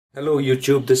Hello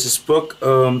YouTube, this is Puck.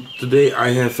 Today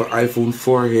I have an iPhone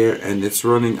 4 here and it's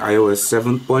running iOS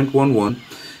 7.11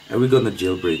 and we're gonna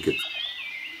jailbreak it.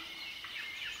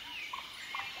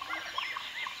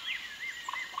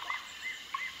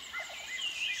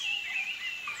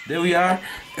 There we are,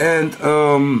 and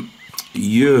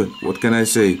yeah, what can I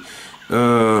say?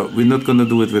 We're not gonna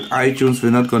do it with iTunes, we're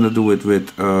not gonna do it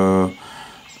with how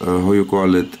you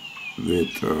call it,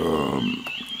 with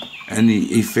any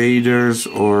evaders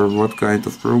or what kind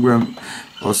of program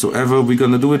whatsoever. We're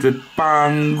gonna do it with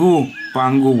PANGU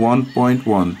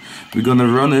 1.1. We're gonna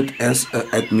run it as an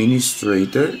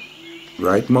administrator.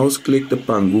 Right mouse click the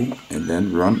PANGU and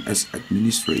then run as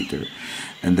administrator,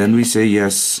 and then we say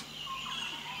yes.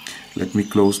 Let me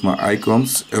close my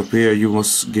icons. Up here you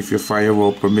must give your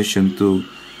firewall permission to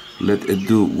let it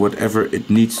do whatever it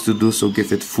needs to do, so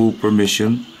give it full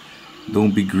permission.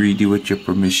 Don't be greedy with your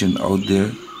permission out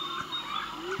there.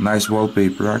 Nice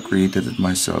wallpaper, I created it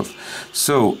myself.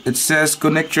 So it says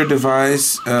connect your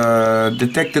device,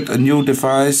 detected a new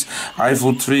device,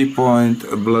 iPhone 3 point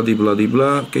bloody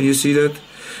blah. Can you see that?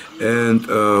 And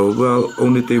well,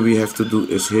 only thing we have to do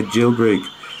is hit jailbreak.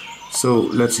 So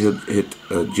let's hit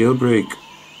jailbreak,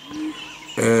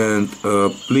 and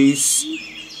please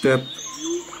tap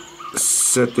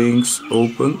settings,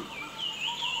 open.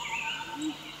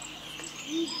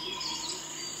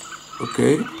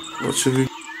 Okay, what should we?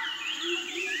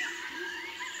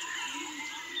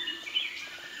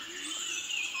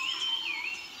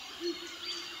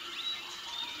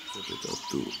 Set it up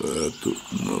to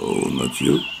no, not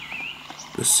you.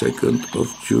 The 2nd of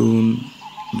June.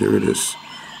 There it is.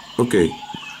 Okay,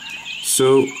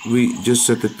 so we just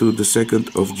set it to the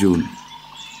 2nd of June.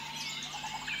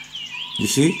 You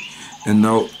see? And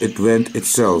now it went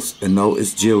itself, and now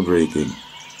it's jailbreaking.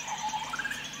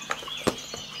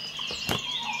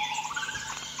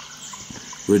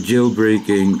 We're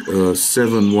jailbreaking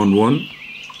 7.11.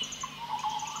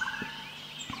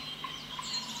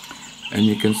 And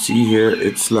you can see here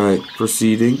it's like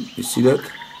proceeding. You see that?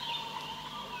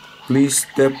 Please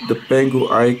tap the PANGU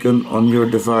icon on your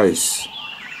device.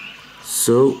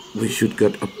 So we should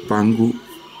get a PANGU.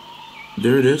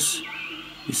 There it is.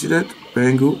 You see that?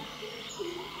 PANGU.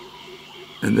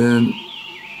 And then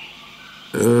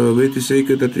wait a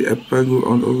second that the app PANGU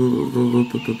on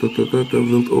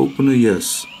will open.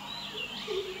 Yes.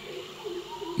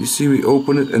 You see, we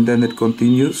open it and then it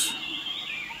continues.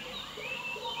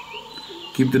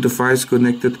 Keep the device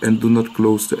connected and do not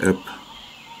close the app.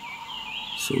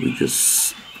 So we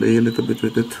just play a little bit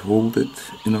with it, hold it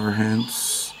in our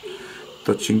hands,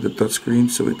 touching the touchscreen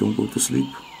so it don't go to sleep.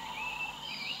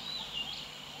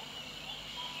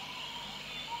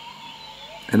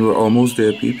 And we're almost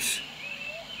there, peeps.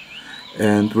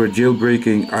 And we're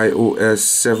jailbreaking iOS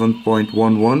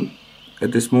 7.11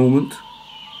 at this moment.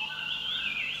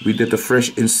 We did a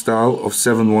fresh install of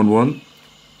 7.11.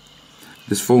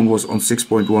 This phone was on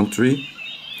 6.13.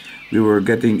 We were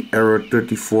getting error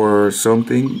 34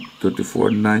 something,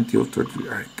 3490 or 30,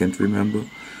 I can't remember.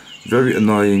 Very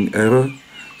annoying error.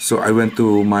 So I went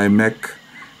to my Mac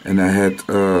and I had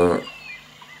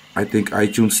I think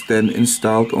iTunes 10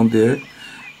 installed on there,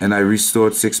 and I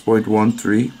restored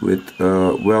 6.13 with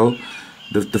well,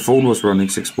 the phone was running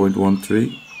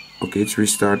 6.13. Okay, it's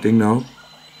restarting now.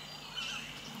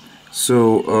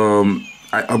 So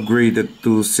I upgraded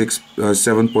to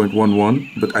 7.11,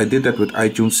 but I did that with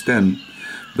iTunes 10.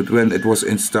 But when it was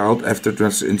installed, after it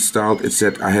was installed, it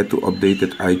said I had to update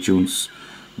it iTunes.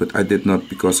 But I did not,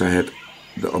 because I had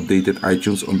the updated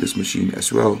iTunes on this machine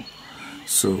as well.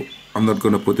 So I'm not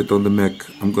gonna put it on the Mac.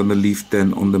 I'm gonna leave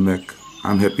 10 on the Mac.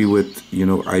 I'm happy with, you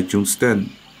know, iTunes 10.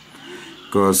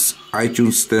 Because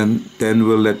iTunes 10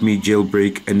 will let me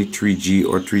jailbreak any 3G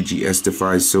or 3GS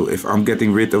device. So if I'm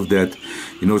getting rid of that,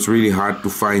 you know, it's really hard to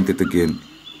find it again.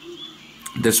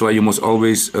 That's why you must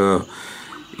always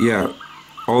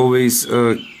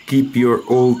keep your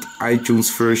old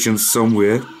iTunes version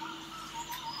somewhere,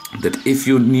 that if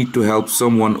you need to help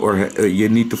someone or you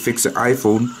need to fix an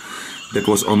iPhone that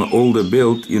was on an older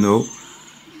build, you know,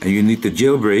 and you need to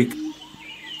jailbreak,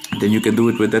 then you can do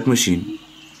it with that machine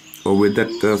or with that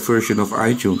version of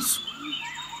iTunes.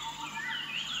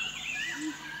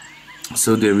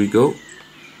 So there we go.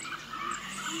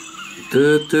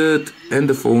 And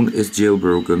the phone is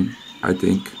jailbroken, I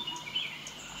think.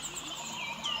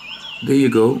 There you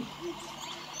go.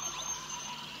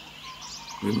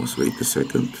 We must wait a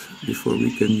second before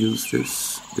we can use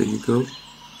this. There you go.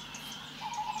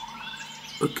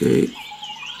 Okay.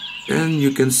 And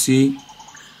you can see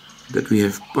that we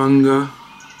have PANGU.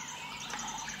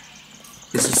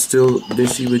 Is it still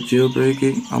busy with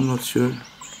jailbreaking? I'm not sure.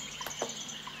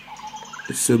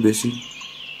 It's still busy.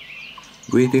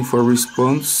 Waiting for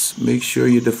response. Make sure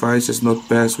your device is not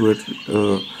password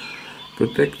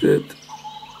protected.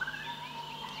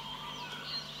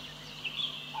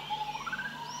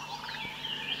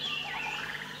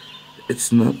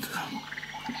 It's not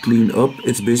clean up.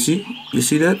 It's busy. You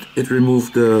see that? It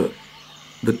removed the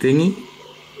thingy,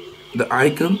 the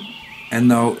icon, and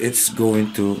now it's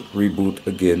going to reboot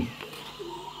again.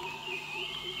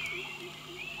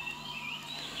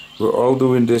 We're all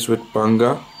doing this with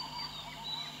PANGU.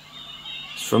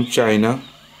 It's from China.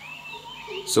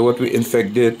 So what we in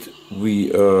fact did, we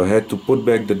had to put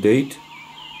back the date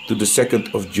to the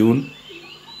 2nd of June,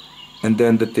 and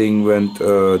then the thing went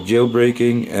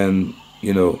jailbreaking, and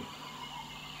you know,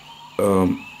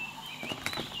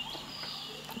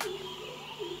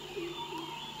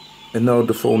 and now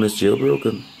the phone is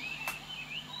jailbroken.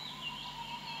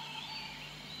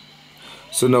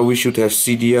 So now we should have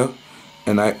Cydia,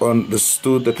 and I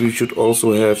understood that we should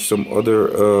also have some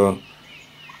other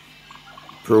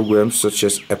programs such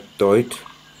as Aptoid.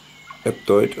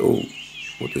 Oh,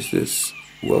 what is this?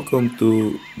 Welcome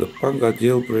to the PANGU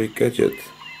jailbreak gadget.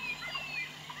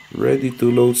 Ready to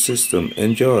load system.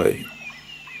 Enjoy.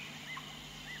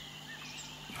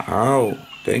 How?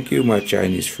 Thank you, my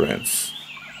Chinese friends.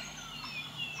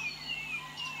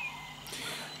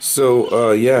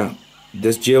 So yeah,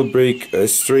 this jailbreak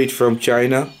is straight from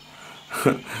China.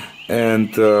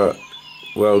 And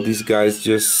well, these guys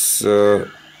just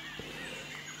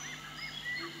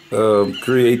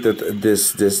created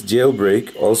this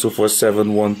jailbreak also for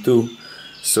 7.1.2.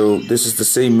 So this is the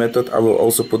same method. I will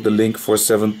also put the link for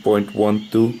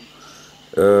 7.1.2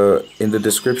 in the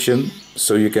description,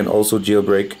 so you can also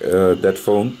jailbreak that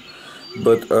phone.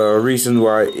 But reason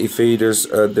why EVADERS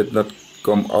did not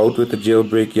come out with the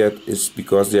jailbreak yet is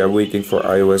because they are waiting for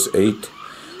iOS 8.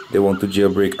 They want to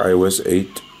jailbreak iOS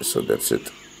 8, so that's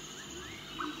it.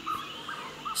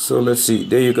 So let's see.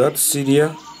 There you got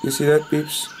Cydia. You see that,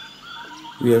 peeps?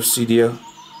 We have Cydia.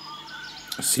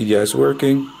 Cydia is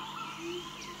working.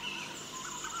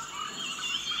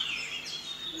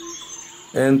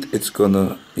 And it's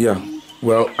gonna, yeah,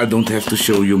 well, I don't have to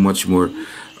show you much more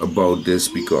about this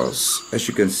because as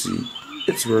you can see,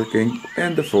 it's working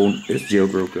and the phone is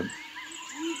jailbroken.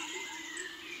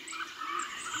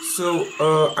 So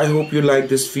I hope you like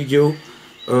this video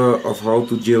of how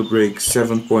to jailbreak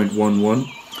 7.11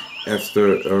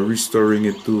 after restoring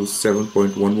it to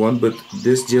 7.11, but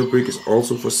this jailbreak is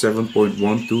also for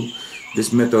 7.12.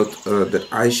 This method that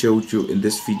I showed you in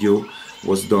this video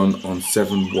was done on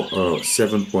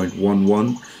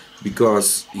 7.11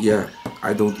 because, yeah,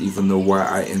 I don't even know why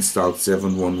I installed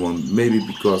 7.11. Maybe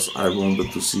because I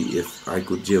wanted to see if I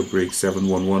could jailbreak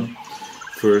 7.11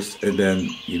 first and then,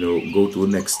 you know, go to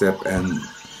the next step and,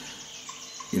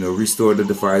 you know, restore the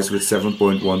device with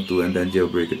 7.12 and then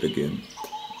jailbreak it again.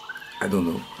 I don't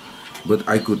know, but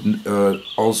I could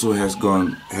also had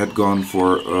gone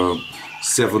for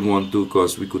 7.12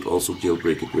 because we could also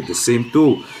jailbreak it with the same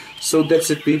tool. So that's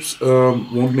it, peeps.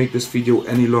 Won't make this video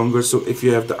any longer. So if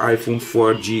you have the iPhone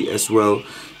 4G as well,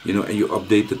 you know, and you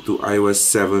update it to iOS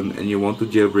 7 and you want to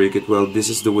jailbreak it, well, this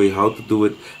is the way how to do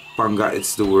it. PANGU,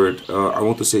 it's the word. I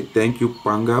want to say thank you,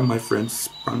 PANGU, my friends.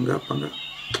 PANGU.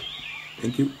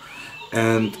 Thank you.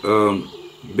 And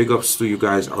big ups to you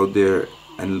guys out there,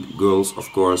 and girls, of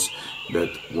course, that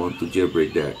want to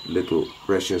jailbreak their little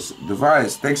precious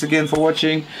device. Thanks again for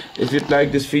watching. If you'd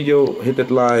like this video, hit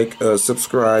that like,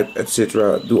 subscribe,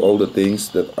 etc. Do all the things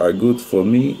that are good for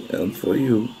me and for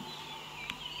you.